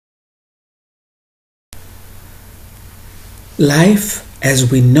Life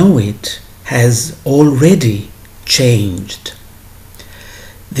as we know it has already changed.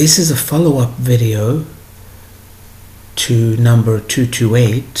 This is a follow-up video to number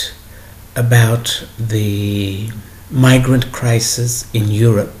 228 about the migrant crisis in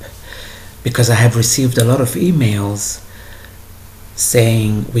Europe, because I have received a lot of emails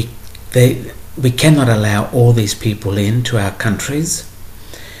saying we cannot allow all these people into our countries.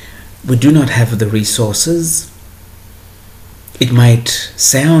 We do not have the resources. It might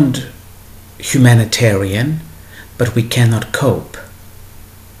sound humanitarian, but we cannot cope.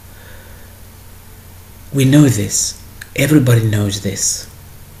 We know this. Everybody knows this.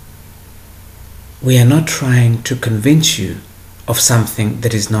 We are not trying to convince you of something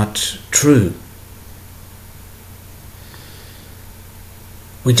that is not true.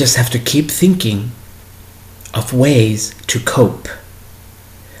 We just have to keep thinking of ways to cope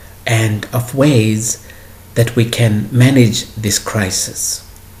and of ways that we can manage this crisis.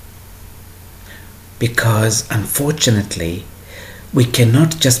 Because unfortunately, we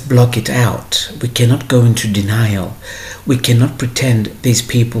cannot just block it out. We cannot go into denial. We cannot pretend these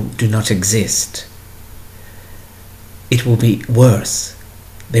people do not exist. It will be worse.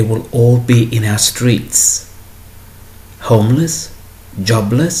 They will all be in our streets, homeless,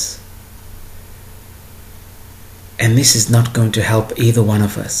 jobless, and this is not going to help either one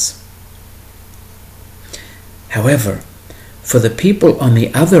of us. However, for the people on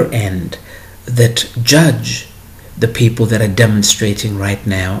the other end that judge the people that are demonstrating right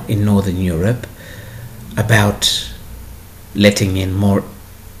now in Northern Europe about letting in more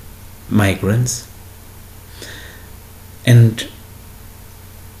migrants, and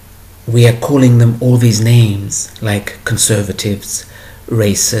we are calling them all these names like conservatives,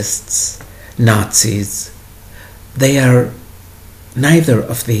 racists, Nazis. They are neither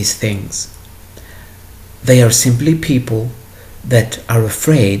of these things. They are simply people that are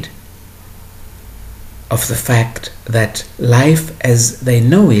afraid of the fact that life as they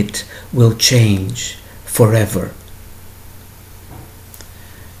know it will change forever.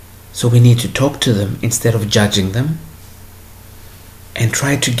 So we need to talk to them instead of judging them, and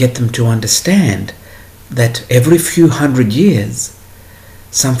try to get them to understand that every few hundred years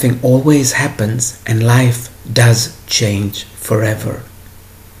something always happens and life does change forever.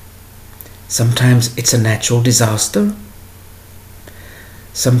 Sometimes it's a natural disaster.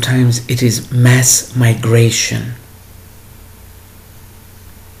 Sometimes it is mass migration.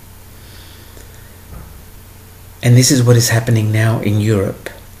 And this is what is happening now in Europe.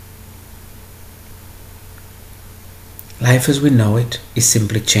 Life as we know it is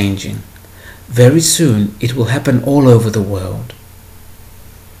simply changing. Very soon it will happen all over the world.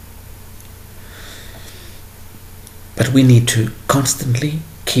 But we need to constantly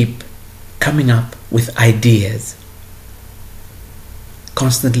keep coming up with ideas.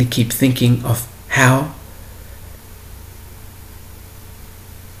 Constantly keep thinking of how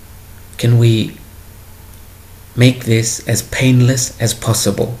can we make this as painless as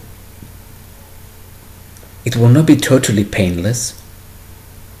possible. It will not be totally painless,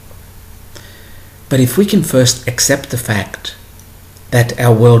 but if we can first accept the fact that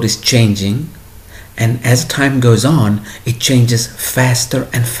our world is changing, and as time goes on, it changes faster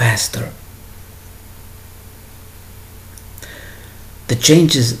and faster. The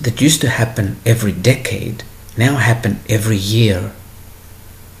changes that used to happen every decade now happen every year,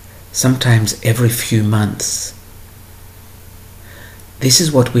 sometimes every few months. This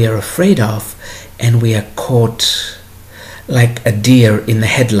is what we are afraid of, and we are caught like a deer in the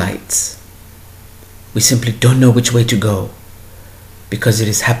headlights. We simply don't know which way to go because it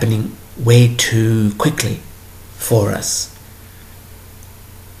is happening way too quickly for us.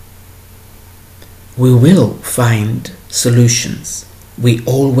 We will find solutions. We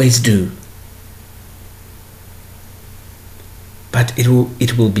always do. But it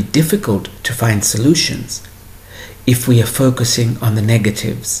will be difficult to find solutions if we are focusing on the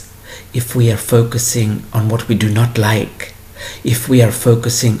negatives, if we are focusing on what we do not like, if we are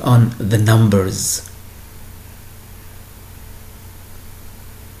focusing on the numbers.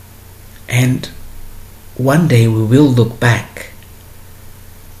 And one day we will look back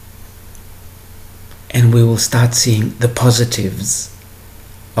and we will start seeing the positives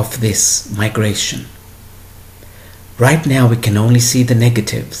of this migration. Right now we can only see the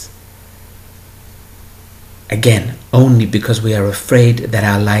negatives. Again, only because we are afraid that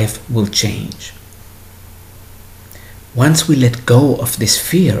our life will change. Once we let go of this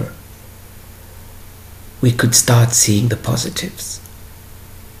fear, we could start seeing the positives.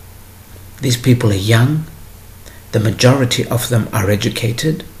 These people are young, the majority of them are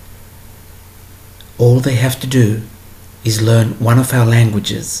educated. All they have to do is learn one of our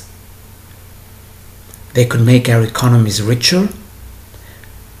languages. They could make our economies richer.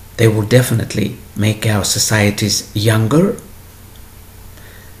 They will definitely make our societies younger.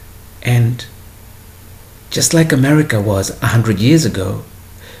 And just like America was 100 years ago,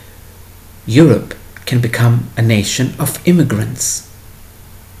 Europe can become a nation of immigrants.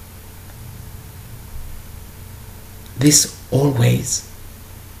 This always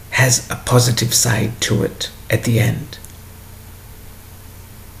has a positive side to it at the end.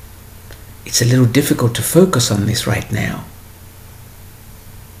 It's a little difficult to focus on this right now,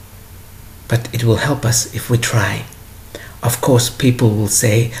 but it will help us if we try. Of course, people will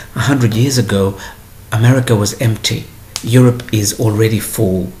say 100 years ago America was empty. Europe is already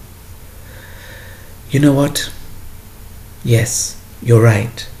full. You know what? Yes, you're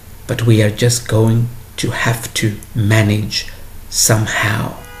right, but we are just going to have to manage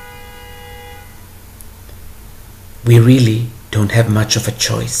somehow. We really don't have much of a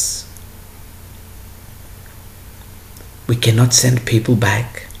choice. We cannot send people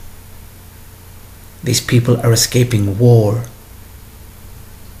back. These people are escaping war.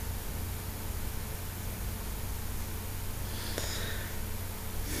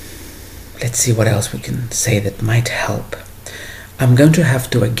 Let's see what else we can say that might help. I'm going to have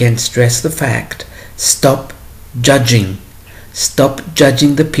to again stress the fact, stop judging. Stop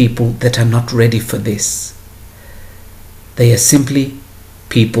judging the people that are not ready for this. They are simply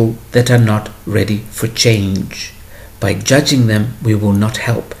people that are not ready for change. By judging them, we will not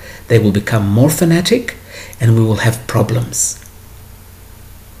help. They will become more fanatic and we will have problems.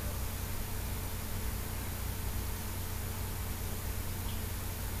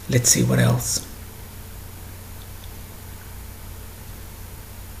 Let's see what else.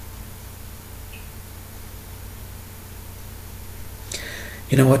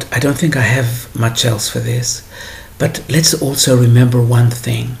 You know what? I don't think I have much else for this. But let's also remember one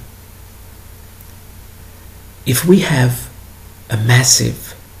thing. If we have a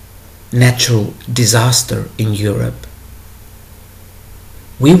massive natural disaster in Europe,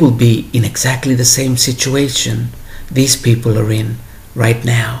 we will be in exactly the same situation these people are in right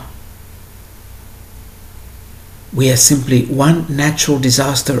now. We are simply one natural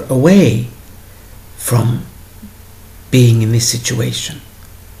disaster away from being in this situation.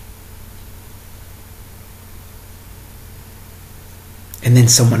 And then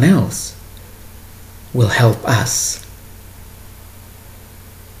someone else will help us.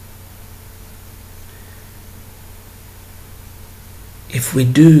 If we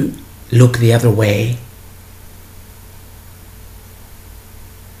do look the other way,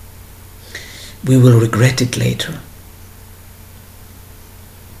 we will regret it later.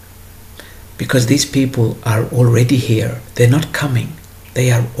 Because these people are already here. They're not coming.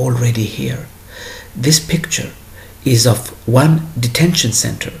 They are already here. This picture is of one detention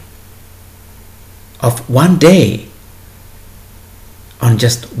center, of one day on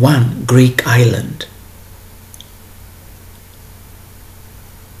just one Greek island.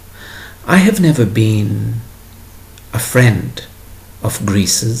 I have never been a friend of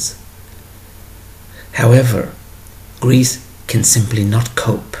Greece's. However, Greece can simply not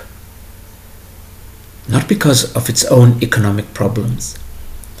cope. Not because of its own economic problems.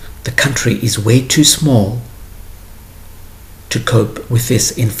 The country is way too small to cope with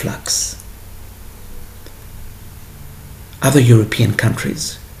this influx. Other European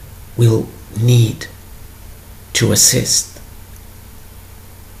countries will need to assist.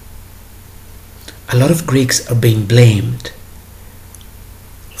 A lot of Greeks are being blamed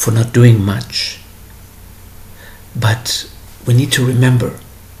for not doing much. But we need to remember,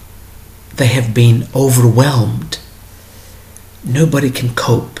 they have been overwhelmed. Nobody can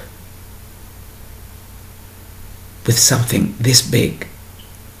cope with something this big.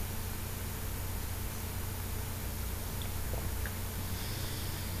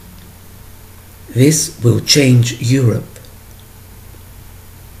 This will change Europe.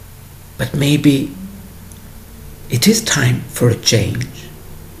 But maybe it is time for a change.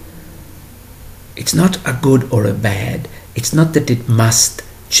 It's not a good or a bad. It's not that it must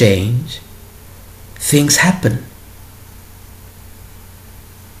change. Things happen.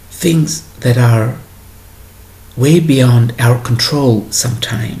 Things that are way beyond our control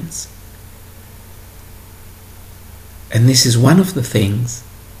sometimes. And this is one of the things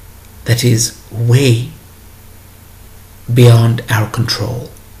that is way beyond our control.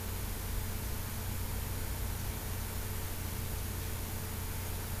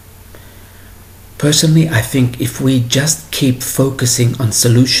 Personally, I think if we just keep focusing on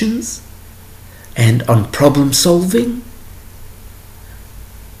solutions and on problem solving,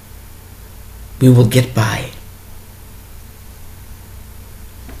 we will get by.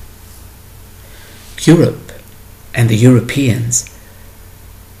 Europe and the Europeans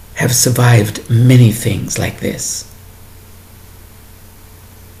have survived many things like this.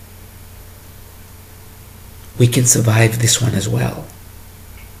 We can survive this one as well.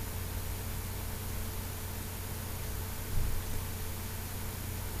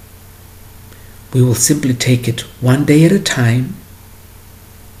 We will simply take it one day at a time,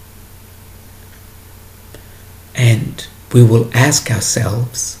 and we will ask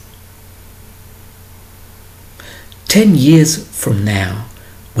ourselves, 10 years from now,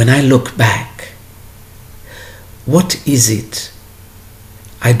 when I look back, what is it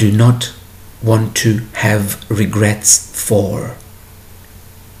I do not want to have regrets for?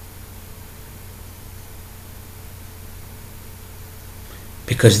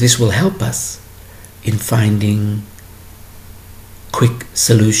 Because this will help us in finding quick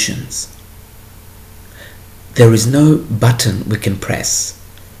solutions. There is no button we can press,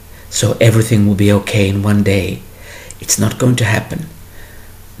 so everything will be okay in one day. It's not going to happen.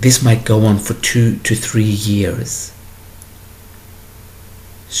 This might go on for 2 to 3 years.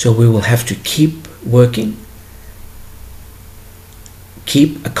 So we will have to keep working,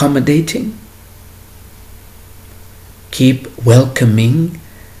 keep accommodating, keep welcoming,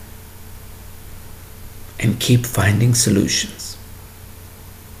 and keep finding solutions.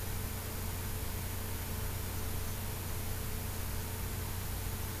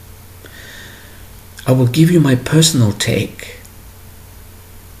 I will give you my personal take,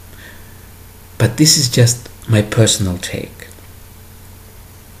 but this is just my personal take.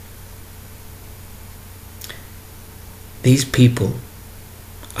 These people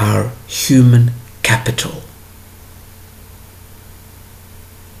are human capital.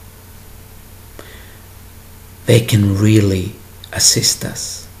 They can really assist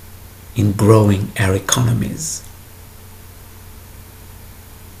us in growing our economies.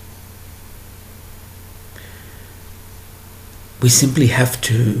 We simply have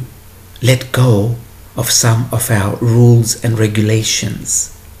to let go of some of our rules and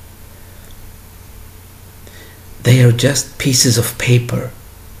regulations. They are just pieces of paper.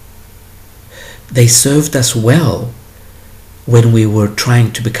 They served us well when we were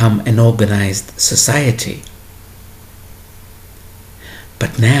trying to become an organized society.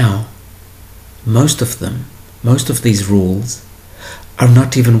 But now, most of these rules are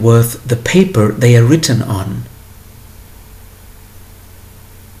not even worth the paper they are written on.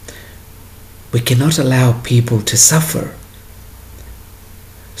 We cannot allow people to suffer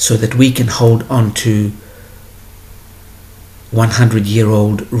so that we can hold on to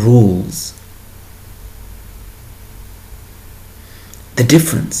 100-year-old rules. The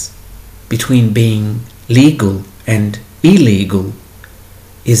difference between being legal and illegal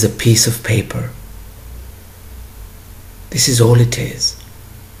is a piece of paper. This is all it is.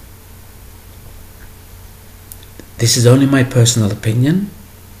 This is only my personal opinion.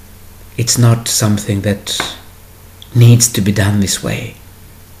 It's not something that needs to be done this way.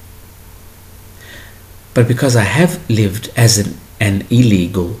 But because I have lived as an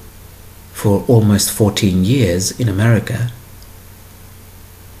illegal for almost 14 years in America,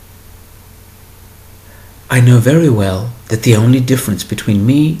 I know very well that the only difference between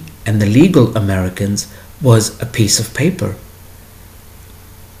me and the legal Americans was a piece of paper.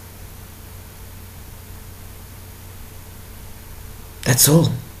 That's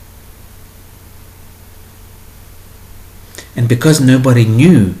all. And because nobody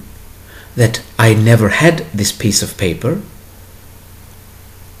knew that I never had this piece of paper,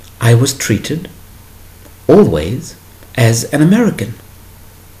 I was treated always as an American.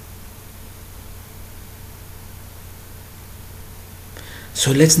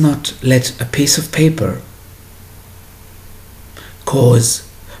 So let's not let a piece of paper cause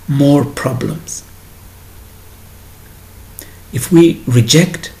more problems. If we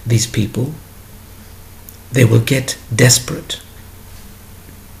reject these people, they will get desperate.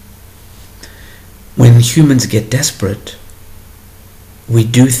 When humans get desperate, we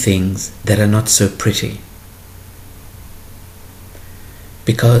do things that are not so pretty,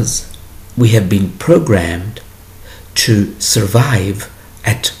 because we have been programmed to survive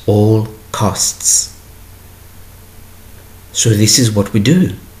at all costs. So this is what we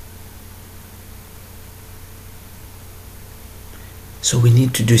do. So we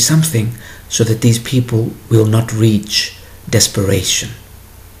need to do something so that these people will not reach desperation,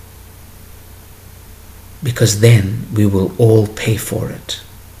 because then we will all pay for it.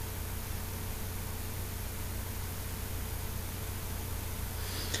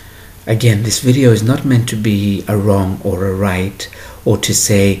 Again, this video is not meant to be a wrong or a right, or to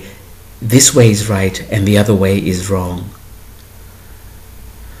say this way is right and the other way is wrong.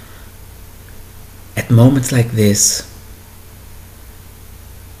 At moments like this,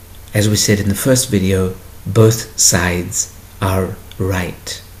 as we said in the first video, both sides are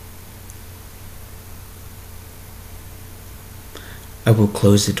right. I will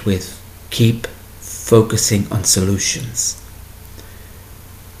close it with keep focusing on solutions.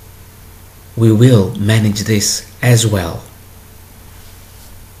 We will manage this as well.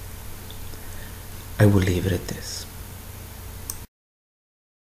 I will leave it at this.